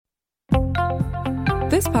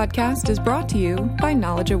This podcast is brought to you by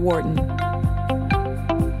Knowledge at Wharton.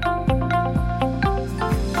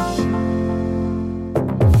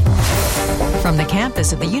 From the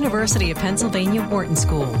campus of the University of Pennsylvania Wharton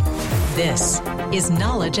School, this is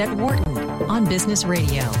Knowledge at Wharton on Business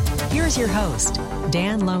Radio. Here's your host,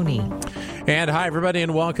 Dan Loney. And hi, everybody,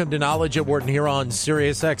 and welcome to Knowledge at Wharton here on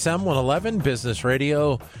Sirius XM 111 Business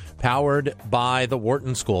Radio, powered by the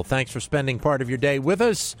Wharton School. Thanks for spending part of your day with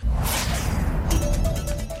us.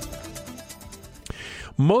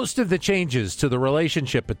 Most of the changes to the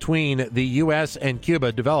relationship between the U.S. and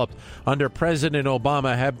Cuba developed under President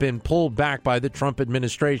Obama have been pulled back by the Trump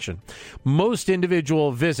administration. Most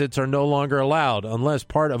individual visits are no longer allowed unless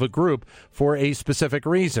part of a group for a specific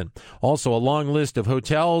reason. Also, a long list of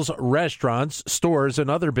hotels, restaurants, stores,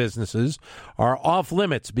 and other businesses are off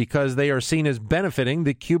limits because they are seen as benefiting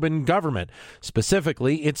the Cuban government,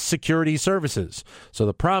 specifically its security services. So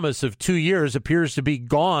the promise of 2 years appears to be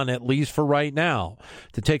gone, at least for right now.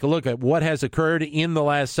 To take a look at what has occurred in the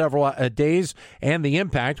last several days and the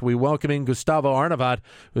impact, we welcome in Gustavo Arnavat,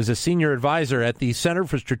 who is a senior advisor at the Center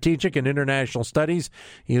for Strategic and International Studies.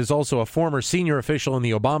 He is also a former senior official in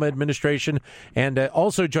the Obama administration. And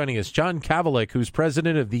also joining us, John Kavalik, who's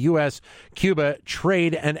president of the U.S.-Cuba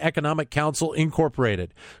Trade and Economic Council,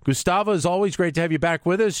 Incorporated. Gustavo, it's always great to have you back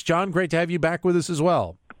with us. John, great to have you back with us as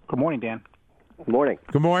well. Good morning, Dan. Good morning.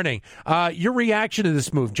 Good morning. Your reaction to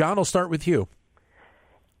this move. John, I'll start with you.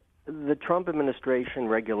 The Trump administration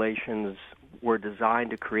regulations were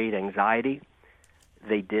designed to create anxiety.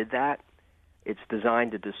 They did that. It's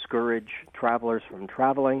designed to discourage travelers from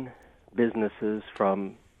traveling, businesses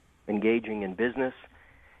from engaging in business.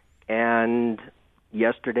 And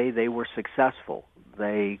yesterday they were successful.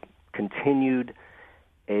 They continued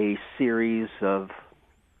a series of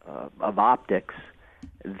optics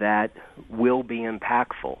that will be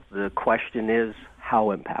impactful. The question is,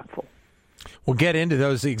 how impactful? We'll get into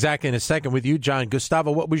those exactly in a second with you, John.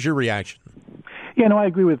 Gustavo, what was your reaction? Yeah, no, I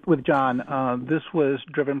agree with John. This was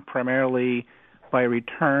driven primarily by a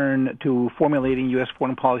return to formulating U.S.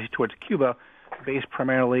 foreign policy towards Cuba based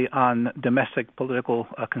primarily on domestic political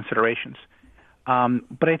considerations.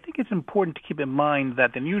 But I think it's important to keep in mind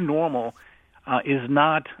that the new normal is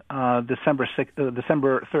not December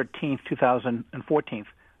 13th, 2014.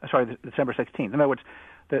 December 16th. In other words,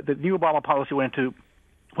 the new Obama policy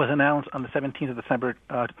was announced on the 17th of December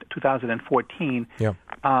 2014. Yeah.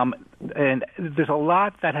 And there's a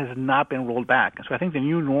lot that has not been rolled back. So I think the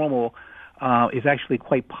new normal is actually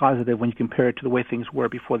quite positive when you compare it to the way things were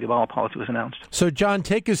before the Obama policy was announced. So, John,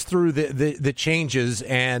 take us through the changes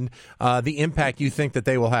and the impact you think that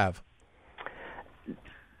they will have.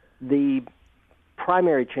 The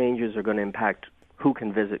primary changes are going to impact who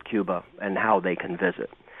can visit Cuba and how they can visit.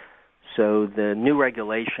 So the new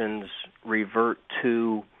regulations revert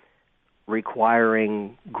to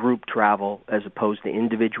requiring group travel as opposed to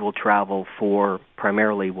individual travel for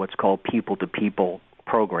primarily what's called people-to-people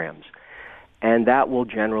programs. And that will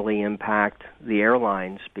generally impact the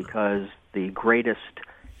airlines because the greatest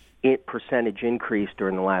percentage increase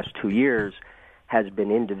during the last 2 years has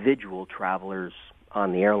been individual travelers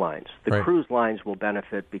on the airlines. The Right. cruise lines will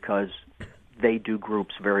benefit because they do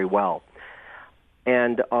groups very well.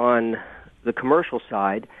 And on the commercial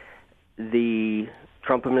side, the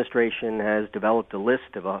Trump administration has developed a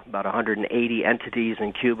list of about 180 entities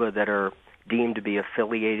in Cuba that are deemed to be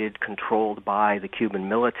affiliated, controlled by the Cuban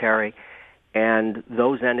military. And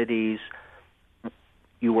those entities,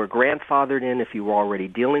 you were grandfathered in if you were already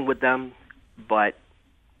dealing with them, but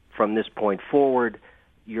from this point forward,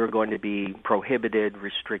 you're going to be prohibited,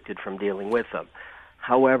 restricted from dealing with them.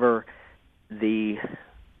 However, the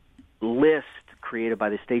list created by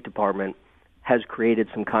the State Department has created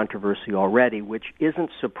some controversy already, which isn't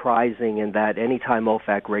surprising in that anytime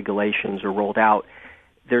OFAC regulations are rolled out,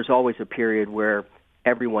 there's always a period where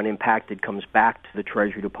everyone impacted comes back to the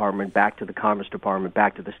Treasury Department, back to the Commerce Department,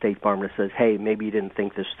 back to the State Department and says, hey, maybe you didn't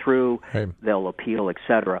think this through, Hey. They'll appeal, et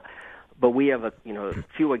cetera. But we have a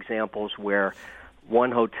few examples where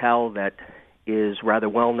one hotel that is rather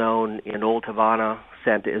well known in Old Havana,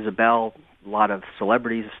 Santa Isabel, a lot of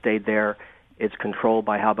celebrities have stayed there. It's controlled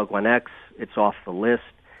by Habaguanex. It's off the list.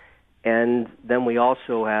 And then we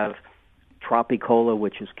also have Tropicola,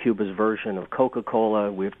 which is Cuba's version of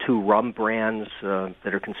Coca-Cola. We have two rum brands that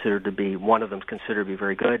are considered to be, one of them is considered to be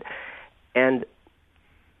very good. And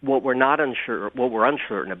what we're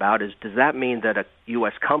uncertain about is, does that mean that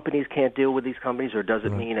U.S. companies can't deal with these companies, or does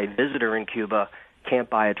it mean a visitor in Cuba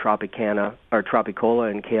can't buy a Tropicana or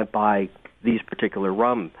Tropicola and can't buy these particular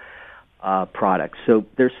rum products? So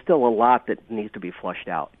there's still a lot that needs to be flushed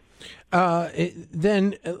out.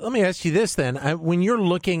 Then let me ask you this: then, when you're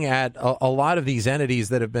looking at a lot of these entities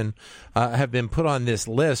that have been put on this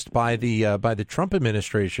list by the Trump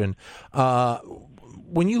administration,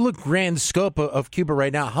 when you look grand scope of Cuba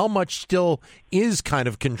right now, how much still is kind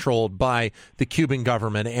of controlled by the Cuban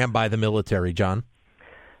government and by the military, John?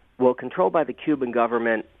 Well, controlled by the Cuban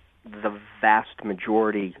government, the vast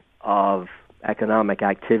majority of economic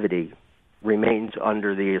activity remains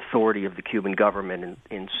under the authority of the Cuban government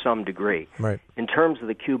in some degree. Right. In terms of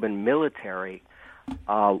the Cuban military,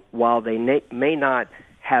 while they may not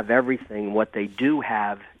have everything, what they do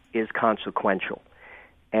have is consequential.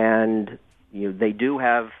 And they do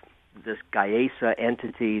have this GAESA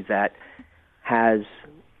entity that has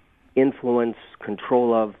influence,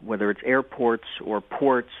 control of whether it's airports or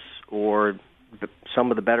ports or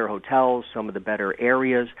some of the better hotels, some of the better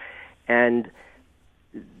areas. And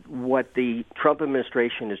what the Trump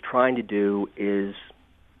administration is trying to do is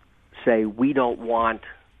say, we don't want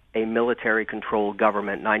a military-controlled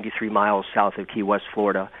government 93 miles south of Key West,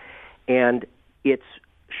 Florida. And it's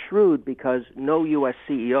shrewd because no U.S.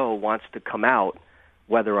 CEO wants to come out,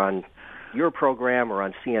 whether on your program or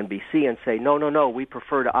on CNBC, and say, no, we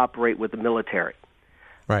prefer to operate with the military.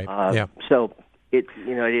 Right. Yeah. So it's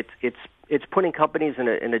putting companies in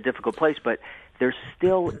a difficult place, but there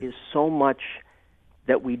still is so much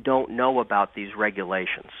that we don't know about these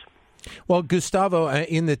regulations. Well, Gustavo,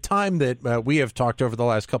 in the time that we have talked over the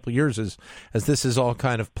last couple of years as this has all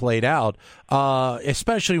kind of played out,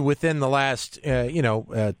 especially within the last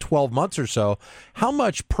 12 months or so, how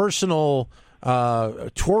much personal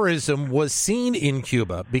tourism was seen in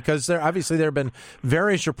Cuba? Because there have been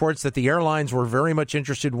various reports that the airlines were very much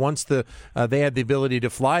interested once they had the ability to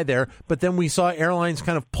fly there, but then we saw airlines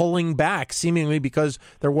kind of pulling back, seemingly because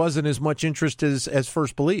there wasn't as much interest as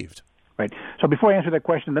first believed. Right. So before I answer that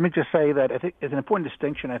question, let me just say that I think it's an important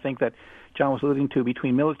distinction, I think, that John was alluding to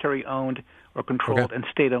between military-owned or controlled and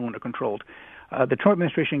state-owned or controlled. The Trump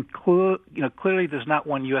administration clearly does not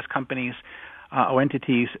want U.S. companies or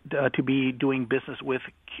entities to be doing business with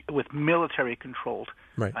military-controlled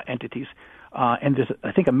entities. And there's,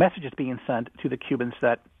 I think, a message is being sent to the Cubans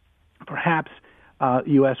that perhaps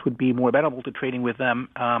U.S. would be more amenable to trading with them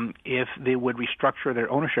if they would restructure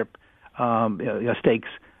their ownership stakes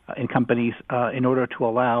in companies in order to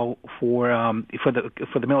allow for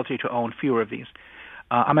the military to own fewer of these.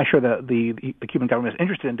 I'm not sure that the Cuban government is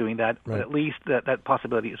interested in doing that, but at least that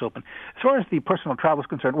possibility is open. As far as the personal travel is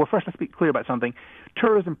concerned, well, first let's be clear about something.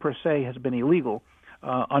 Tourism per se has been illegal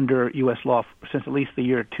under U.S. law since at least the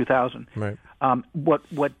year 2000. Right.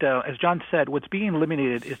 As John said, what's being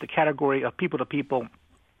eliminated is the category of people-to-people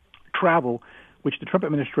travel, which the Trump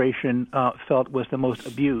administration felt was the most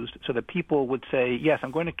abused. So that people would say, yes,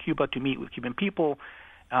 I'm going to Cuba to meet with Cuban people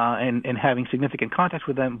and having significant contacts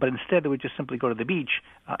with them, but instead they would just simply go to the beach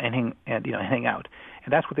and hang out.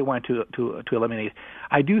 And that's what they wanted to eliminate.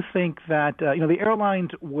 I do think that the airlines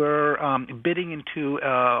were bidding into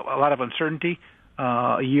a lot of uncertainty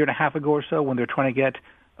a year and a half ago or so when they're trying to get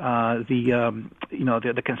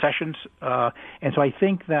the concessions. And so I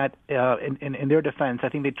think that in their defense, I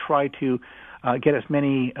think they tried to get as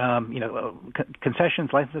many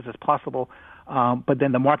concessions, licenses as possible, but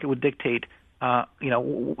then the market would dictate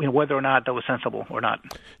whether or not that was sensible or not.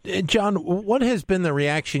 John, what has been the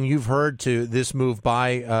reaction you've heard to this move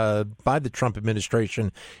by the Trump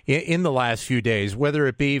administration in the last few days, whether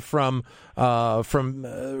it be from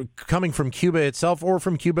coming from Cuba itself or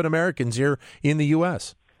from Cuban Americans here in the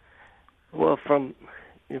U.S.? Well, from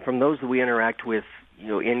those that we interact with,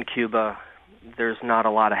 in Cuba, there's not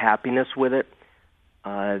a lot of happiness with it.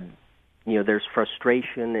 There's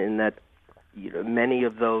frustration in that many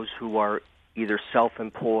of those who are either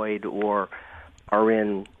self-employed or are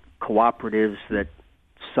in cooperatives that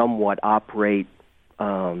somewhat operate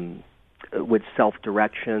with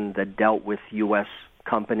self-direction that dealt with U.S.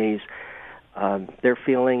 companies, they're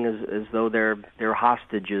feeling as though they're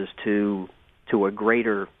hostages to a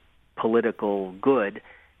greater political good,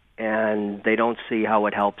 and they don't see how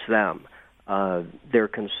it helps them. They're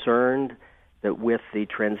concerned that with the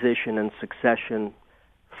transition and succession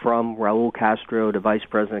from Raul Castro to Vice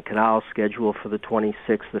President Canal scheduled for the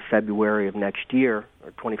 26th of February of next year,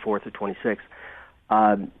 or 24th or 26th,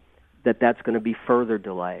 that's going to be further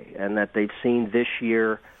delay, and that they've seen this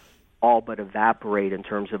year all but evaporate in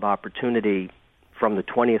terms of opportunity. From the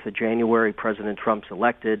 20th of January, President Trump's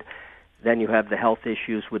elected. Then you have the health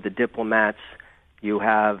issues with the diplomats. You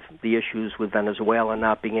have the issues with Venezuela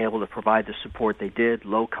not being able to provide the support they did,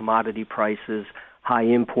 low commodity prices, high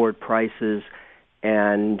import prices,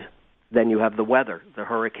 and then you have the weather, the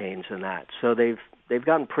hurricanes and that. So they've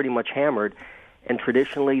gotten pretty much hammered, And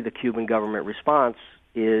traditionally, the Cuban government response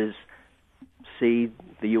is, see,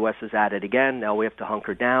 the U.S. is at it again. Now we have to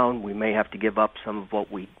hunker down. We may have to give up some of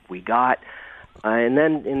what we got. And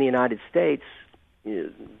then in the United States,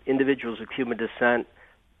 individuals of Cuban descent,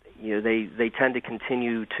 they tend to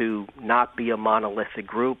continue to not be a monolithic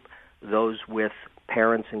group. Those with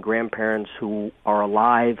parents and grandparents who are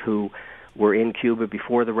alive, who were in Cuba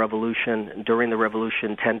before the revolution, during the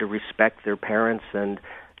revolution, tend to respect their parents, and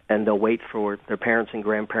they'll wait for their parents and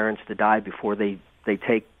grandparents to die before they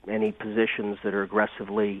take any positions that are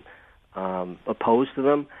aggressively opposed to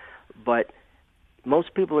them. But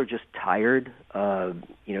most people are just tired.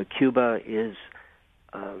 Cuba is.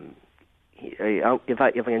 If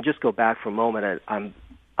I can just go back for a moment,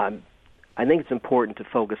 I think it's important to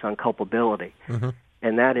focus on culpability,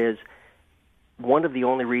 and that is one of the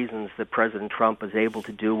only reasons that President Trump is able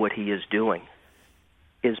to do what he is doing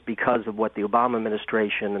is because of what the Obama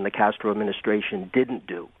administration and the Castro administration didn't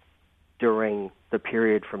do during the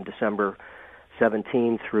period from December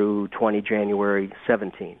 17 through 20 January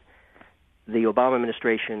 17. The Obama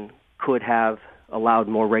administration could have allowed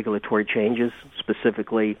more regulatory changes,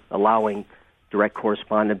 specifically allowing direct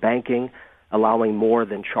correspondent banking, allowing more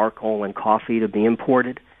than charcoal and coffee to be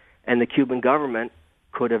imported, and the Cuban government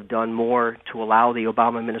could have done more to allow the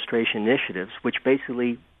Obama administration initiatives, which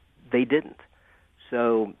basically they didn't.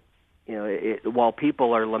 So, while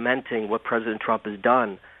people are lamenting what President Trump has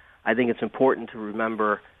done, I think it's important to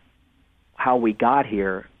remember how we got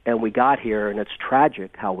here, and it's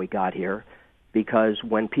tragic how we got here, because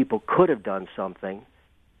when people could have done something,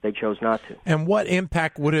 they chose not to. And what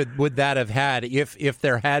impact would that have had if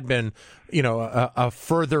there had been, a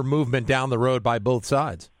further movement down the road by both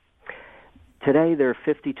sides? Today, there are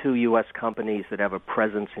 52 U.S. companies that have a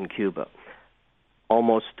presence in Cuba.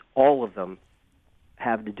 Almost all of them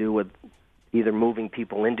have to do with either moving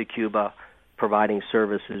people into Cuba, providing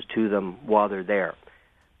services to them while they're there.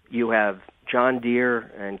 You have John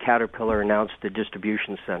Deere and Caterpillar announced a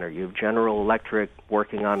distribution center. You have General Electric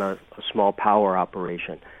working on a small power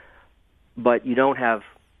operation. But you don't have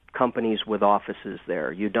companies with offices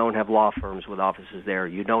there. You don't have law firms with offices there.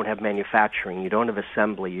 You don't have manufacturing. You don't have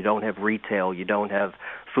assembly. You don't have retail. You don't have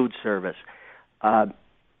food service.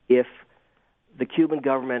 If the Cuban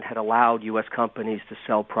government had allowed U.S. companies to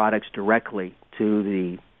sell products directly to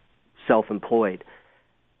the self-employed,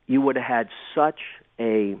 you would have had such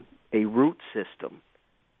a root system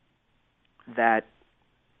that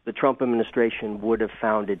the Trump administration would have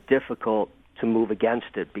found it difficult to move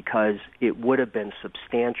against it, because it would have been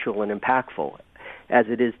substantial and impactful. As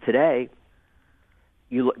it is today,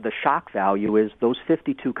 the shock value is those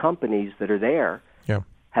 52 companies that are there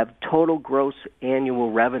have total gross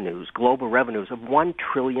annual revenues, global revenues of $1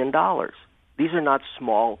 trillion. These are not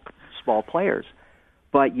small players,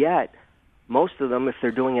 but yet most of them, if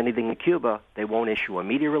they're doing anything in Cuba, they won't issue a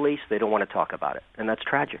media release. They don't want to talk about it, and that's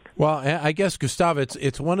tragic. Well, I guess, Gustavo,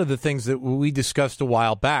 it's one of the things that we discussed a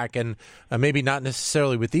while back, and maybe not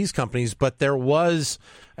necessarily with these companies, but there was,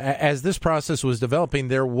 as this process was developing,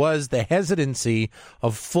 there was the hesitancy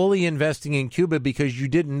of fully investing in Cuba because you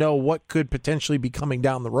didn't know what could potentially be coming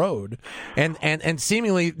down the road, and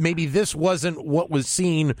seemingly maybe this wasn't what was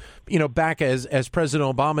seen, back as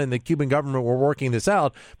President Obama and the Cuban government were working this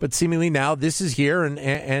out, but seemingly now this is here,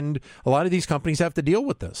 and a lot of these companies have to deal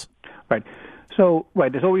with this. Right. So,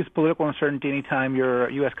 there's always political uncertainty anytime you're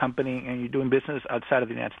a U.S. company and you're doing business outside of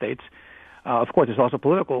the United States. Of course, there's also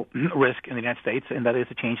political risk in the United States, and that is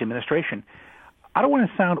a change in administration. I don't want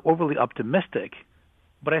to sound overly optimistic,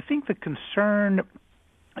 but I think the concern,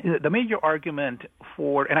 the major argument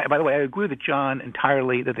for, and by the way, I agree with John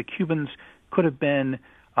entirely that the Cubans could have been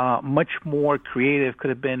much more creative, could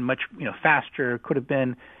have been much faster, could have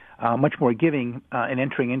been much more giving in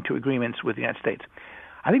entering into agreements with the United States.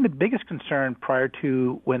 I think the biggest concern prior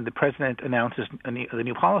to when the president announces the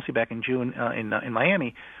new policy back in June in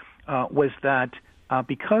Miami was that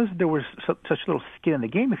because there was such little skin in the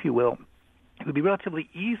game, if you will, it would be relatively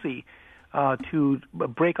easy to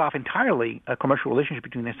break off entirely a commercial relationship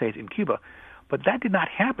between the United States and Cuba. But that did not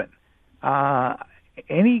happen. The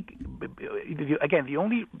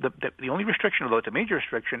only restriction, although it's a major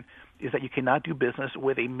restriction, is that you cannot do business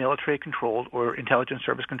with a military-controlled or intelligence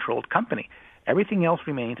service-controlled company. Everything else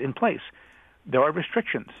remains in place. There are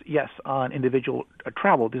restrictions, yes, on individual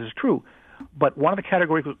travel. This is true. But one of the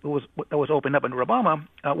categories that was opened up under Obama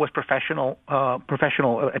was professional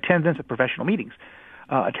attendance at professional meetings.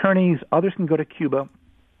 Attorneys, others can go to Cuba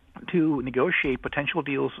to negotiate potential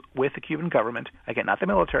deals with the Cuban government. Again, not the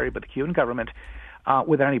military, but the Cuban government,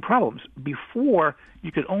 without any problems. Before,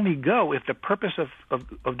 you could only go if the purpose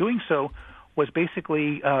of doing so was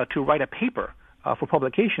basically to write a paper for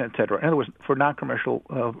publication, et cetera. In other words, for non-commercial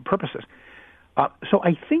purposes. So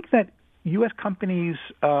I think that U.S. companies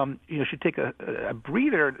should take a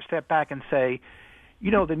breather, step back and say,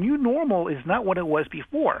 the new normal is not what it was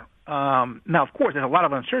before. Now, of course, there's a lot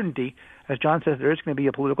of uncertainty. As John says, there is going to be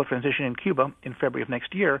a political transition in Cuba in February of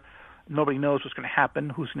next year. Nobody knows what's going to happen,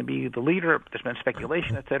 who's going to be the leader. There's been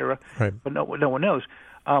speculation, et cetera, right. But no one knows.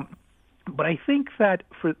 But I think that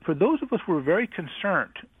for those of us who were very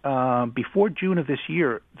concerned before June of this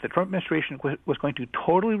year, the Trump administration was going to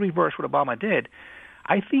totally reverse what Obama did.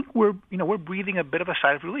 I think we're breathing a bit of a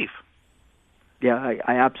sigh of relief. Yeah,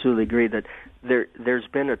 I absolutely agree that there's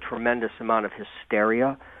been a tremendous amount of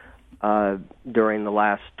hysteria during the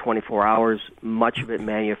last 24 hours, much of it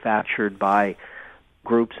manufactured by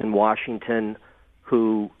groups in Washington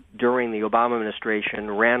who, during the Obama administration,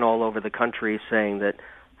 ran all over the country saying that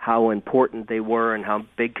how important they were and how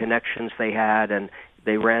big connections they had, and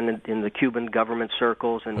they ran in the Cuban government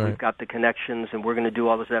circles, and right. We've got the connections, and we're going to do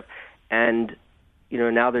all this stuff. And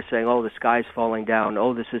now they're saying, oh, the sky's falling down.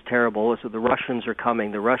 Oh, this is terrible. Oh, so the Russians are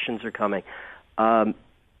coming. The Russians are coming.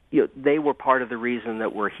 They were part of the reason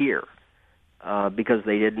that we're here because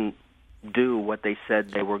they didn't do what they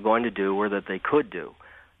said they were going to do or that they could do.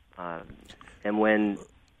 And when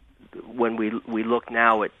we look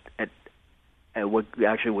now at what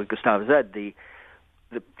Gustavo said, the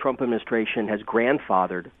Trump administration has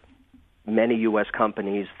grandfathered many U.S.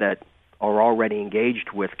 companies that are already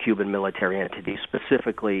engaged with Cuban military entities,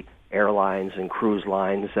 specifically airlines and cruise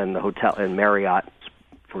lines and the hotel and Marriott,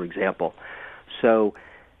 for example. So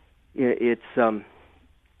it's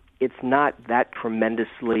not that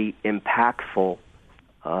tremendously impactful.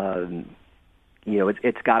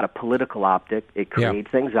 It's got a political optic. It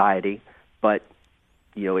creates anxiety, but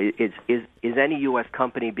is any U.S.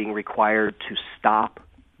 company being required to stop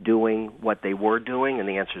doing what they were doing? And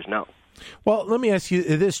the answer is no. Well, let me ask you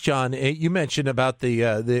this, John. You mentioned about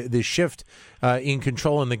the shift in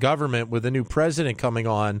control in the government with the new president coming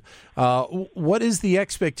on. What is the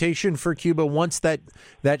expectation for Cuba once that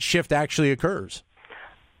shift actually occurs?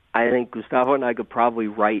 I think Gustavo and I could probably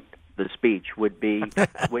write the speech, which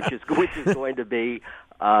is going to be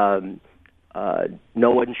no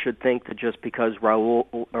one should think that just because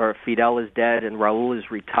Raul or Fidel is dead and Raul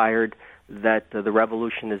is retired that the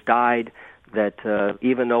revolution has died. That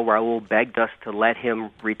even though Raul begged us to let him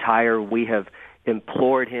retire, we have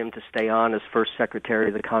implored him to stay on as first secretary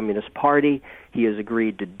of the Communist Party. He has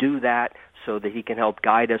agreed to do that so that he can help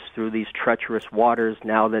guide us through these treacherous waters.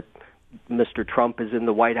 Now that Mr. Trump is in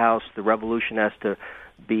the White House, the revolution has to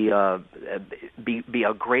be a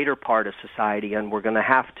greater part of society, and we're going to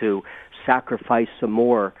have to sacrifice some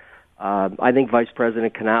more. I think Vice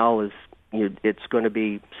President Canal it's going to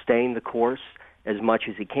be staying the course as much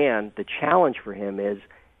as he can. The challenge for him is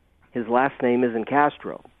his last name isn't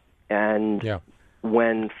Castro. And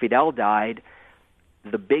when Fidel died,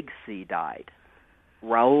 the big C died.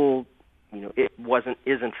 Raul,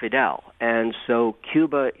 isn't Fidel. And so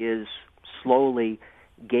Cuba is slowly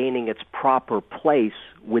gaining its proper place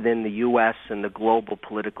within the U.S. and the global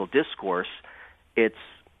political discourse. It's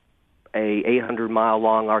a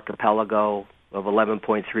 800-mile-long archipelago of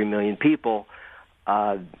 11.3 million people,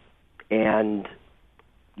 and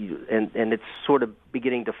it's sort of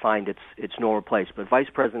beginning to find its normal place. But Vice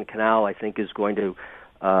President Canal, I think, is going to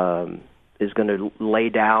lay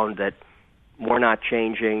down that we're not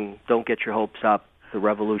changing. Don't get your hopes up. The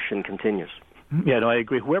revolution continues. Yeah, no, I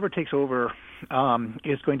agree. Whoever takes over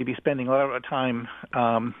is going to be spending a lot of time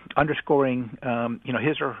underscoring,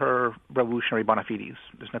 his or her revolutionary bona fides.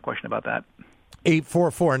 There's no question about that.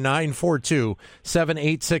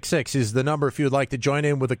 844-942-7866 is the number if you would like to join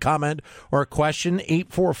in with a comment or a question.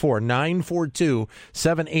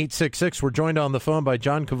 844-942-7866. We're joined on the phone by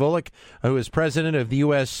John Kovalik, who is president of the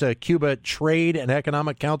U.S. Cuba Trade and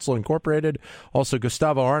Economic Council Incorporated. Also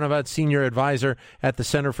Gustavo Arnavat, senior advisor at the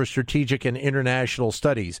Center for Strategic and International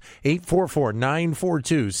Studies.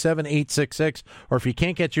 844-942-7866. Or if you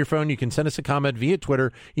can't get to your phone, you can send us a comment via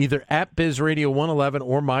Twitter, either at BizRadio111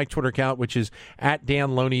 or my Twitter account, which is at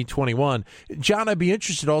Dan Loney 21. John, I'd be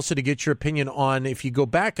interested also to get your opinion on, if you go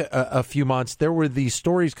back a few months, there were these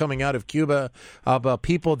stories coming out of Cuba about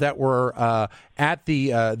people that were at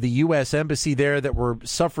the U.S. embassy there that were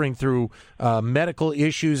suffering through medical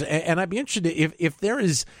issues. And I'd be interested if there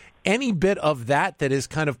is any bit of that is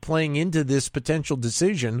kind of playing into this potential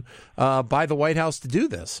decision by the White House to do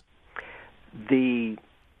this. The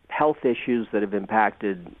health issues that have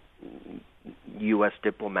impacted U.S.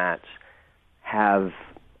 diplomats have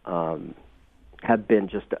been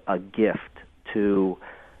just a gift to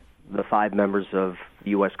the 5 members of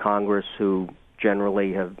the U.S. Congress who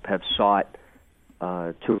generally have sought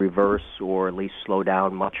to reverse or at least slow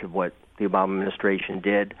down much of what the Obama administration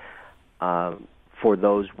did. For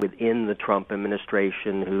those within the Trump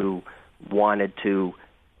administration who wanted to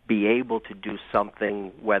be able to do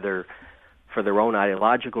something, whether for their own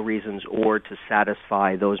ideological reasons or to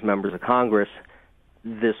satisfy those members of Congress,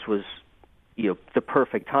 this was the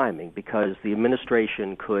perfect timing, because the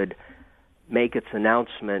administration could make its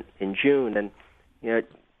announcement in June. And a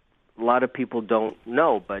lot of people don't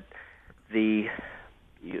know, but the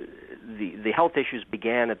health issues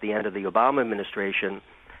began at the end of the Obama administration,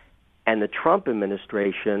 and the Trump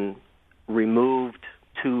administration removed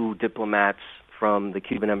 2 diplomats from the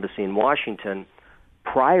Cuban embassy in Washington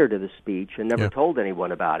prior to the speech and never told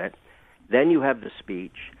anyone about it. Then you have the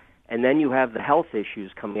speech, and then you have the health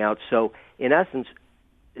issues coming out. So, in essence,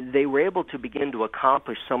 they were able to begin to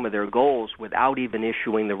accomplish some of their goals without even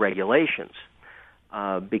issuing the regulations,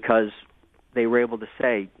 because they were able to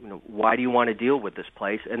say, why do you want to deal with this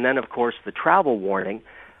place? And then, of course, the travel warning,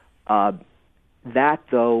 that,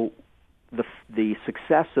 though, the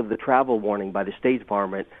success of the travel warning by the State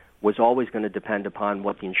Department was always going to depend upon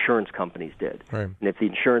what the insurance companies did. Right. And if the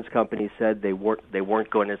insurance companies said they weren't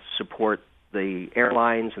going to support the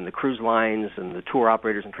airlines and the cruise lines and the tour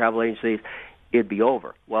operators and travel agencies, it'd be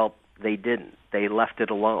over. Well, they didn't. They left it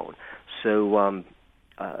alone. So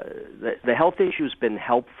the health issue has been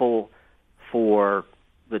helpful for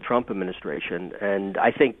the Trump administration, and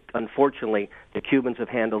I think, unfortunately, the Cubans have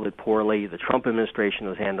handled it poorly. The Trump administration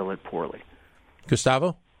has handled it poorly.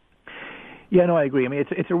 Gustavo? Yeah, no, I agree. I mean,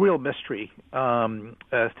 it's a real mystery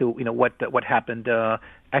as to what happened.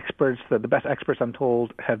 Experts, the best experts, I'm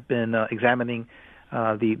told, have been examining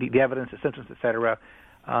the evidence, the symptoms, etc.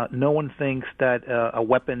 No one thinks that a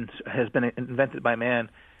weapon has been invented by man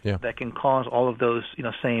that can cause all of those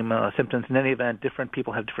same symptoms. In any event, different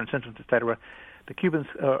people have different symptoms, etc. The Cubans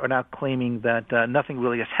are now claiming that nothing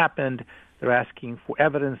really has happened. They're asking for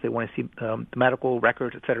evidence. They want to see the medical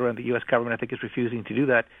records, etc. And the U.S. government, I think, is refusing to do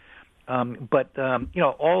that. But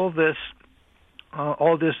all of this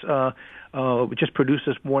just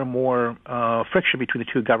produces more and more friction between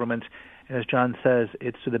the two governments. And as John says,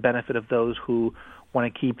 it's to the benefit of those who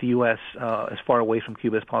want to keep the U.S. As far away from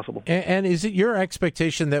Cuba as possible. And is it your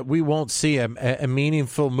expectation that we won't see a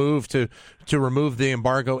meaningful move to remove the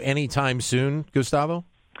embargo anytime soon, Gustavo?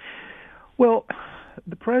 Well,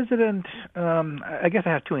 the president, I guess I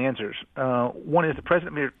have 2 answers. One is the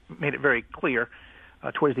president made it very clear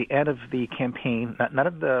towards the end of the campaign, not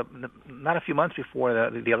a few months before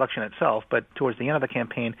the election itself, but towards the end of the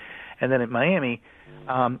campaign, and then in Miami,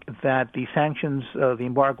 that the sanctions, the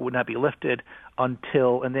embargo would not be lifted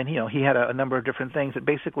until, and then he had a number of different things that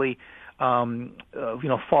basically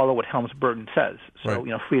follow what Helms-Burton says. So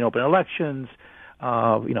right. Free and open elections,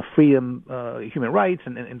 freedom, human rights,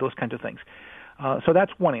 and those kinds of things. So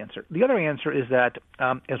that's one answer. The other answer is that,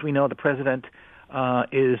 as we know, the president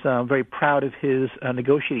is very proud of his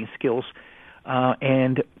negotiating skills,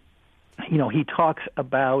 and he talks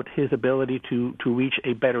about his ability to reach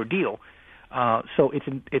a better deal. So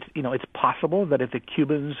it's possible that if the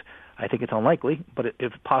Cubans, I think it's unlikely, but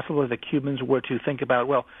if possible, if the Cubans were to think about,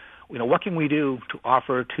 well, what can we do to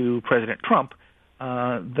offer to President Trump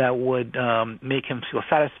that would make him feel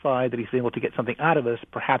satisfied that he's able to get something out of us,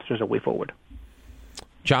 perhaps there's a way forward.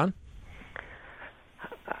 John?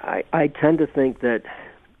 I tend to think that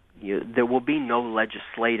there will be no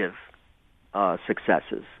legislative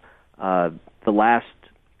successes. The last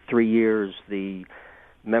 3 years, the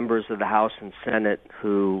members of the House and Senate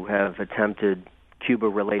who have attempted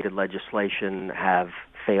Cuba-related legislation have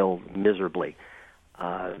failed miserably.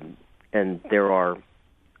 And there are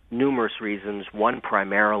numerous reasons. One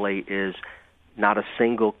primarily is not a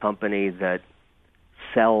single company that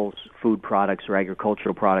sells food products or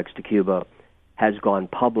agricultural products to Cuba has gone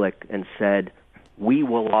public and said, we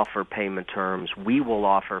will offer payment terms, we will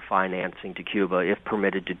offer financing to Cuba if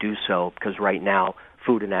permitted to do so, because right now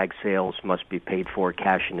food and ag sales must be paid for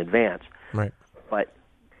cash in advance. Right. But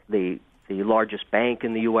the largest bank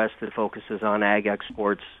in the U.S. that focuses on ag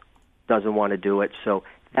exports doesn't want to do it, so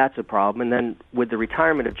that's a problem. And then with the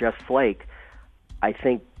retirement of Jeff Flake, I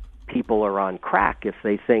think people are on crack if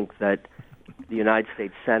they think that the United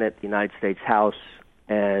States Senate, the United States House,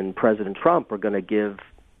 and President Trump are going to give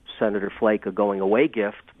Senator Flake a going-away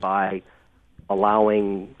gift by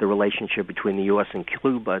allowing the relationship between the U.S. and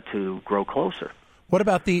Cuba to grow closer. What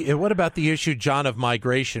about the issue, John, of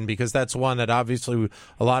migration? Because that's one that obviously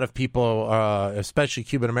a lot of people, especially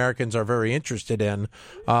Cuban Americans, are very interested in,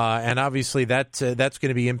 and obviously that's going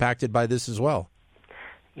to be impacted by this as well.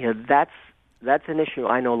 Yeah, that's an issue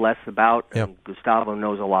I know less about, and Gustavo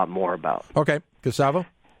knows a lot more about. Okay, Gustavo?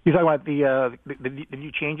 You're talking about the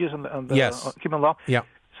new changes on the yes. Cuban law? Yeah.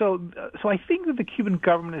 So I think that the Cuban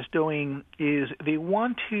government is doing is they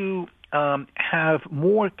want to have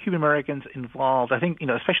more Cuban Americans involved. I think,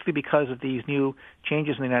 especially because of these new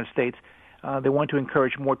changes in the United States, they want to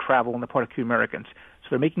encourage more travel on the part of Cuban Americans. So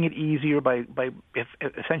they're making it easier by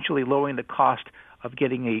essentially lowering the cost of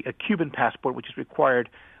getting a Cuban passport, which is required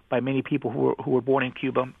by many people who were born in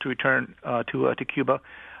Cuba to return to Cuba,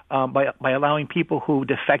 by allowing people who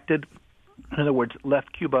defected, in other words,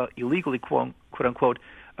 left Cuba illegally, quote unquote,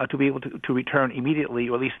 to be able to return immediately,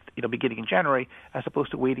 or at least beginning in January, as opposed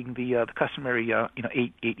to waiting the customary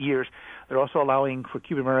 8 years. They're also allowing for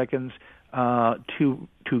Cuban Americans to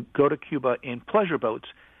go to Cuba in pleasure boats,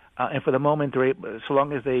 and for the moment, so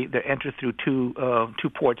long as they're entered through two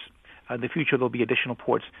ports. In the future, there'll be additional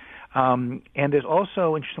ports, and there's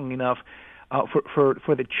also, interestingly enough, for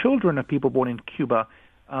the children of people born in Cuba,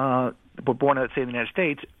 but born, let's say, in the United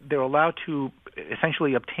States, they're allowed to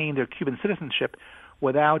essentially obtain their Cuban citizenship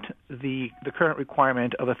without the current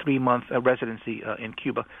requirement of a 3-month residency in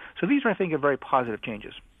Cuba. So these are, I think, are very positive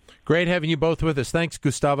changes. Great having you both with us. Thanks,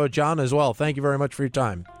 Gustavo. John, as well. Thank you very much for your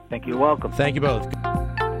time. Thank you. You're welcome. Thank you both.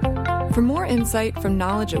 For more insight from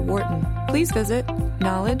Knowledge at Wharton, please visit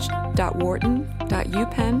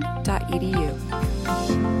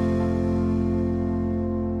knowledge.wharton.upenn.edu.